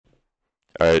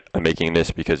Alright, I'm making this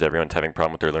because everyone's having a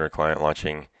problem with their Lunar client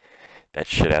launching that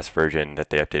shit-ass version that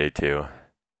they updated to.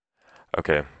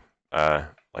 Okay,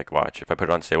 like watch. If I put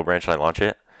it on stable branch and I launch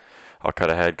it, I'll cut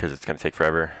ahead because it's gonna take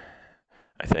forever.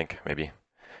 I think, maybe.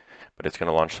 But it's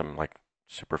gonna launch some like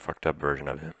super fucked up version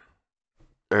of it.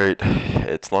 Alright,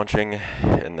 it's launching.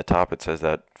 In the top it says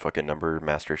that fucking number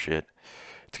master shit.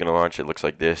 It's gonna launch, it looks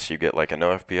like this. You get like a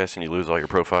no FPS and you lose all your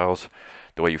profiles.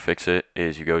 The way you fix it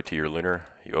is you go to your Lunar,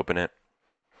 you open it,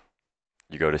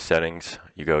 you go to settings,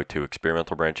 you go to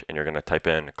experimental branch, and you're gonna type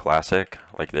in classic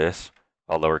like this,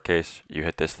 all lowercase. You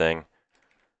hit this thing,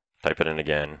 type it in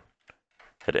again,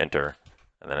 hit enter,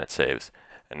 and then it saves.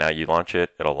 And now you launch it,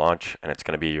 it'll launch, and it's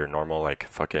gonna be your normal like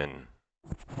fucking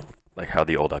like how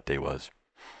the old update was.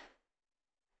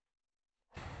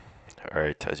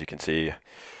 Alright, as you can see,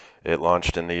 it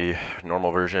launched in the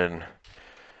normal version,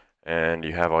 and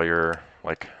you have all your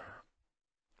like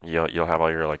you'll have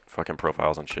all your like fucking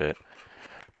profiles and shit.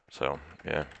 So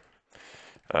yeah,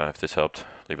 if this helped,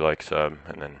 leave a like, sub,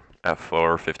 and then at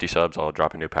 450 subs, I'll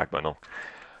drop a new pack bundle.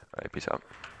 All right, peace out.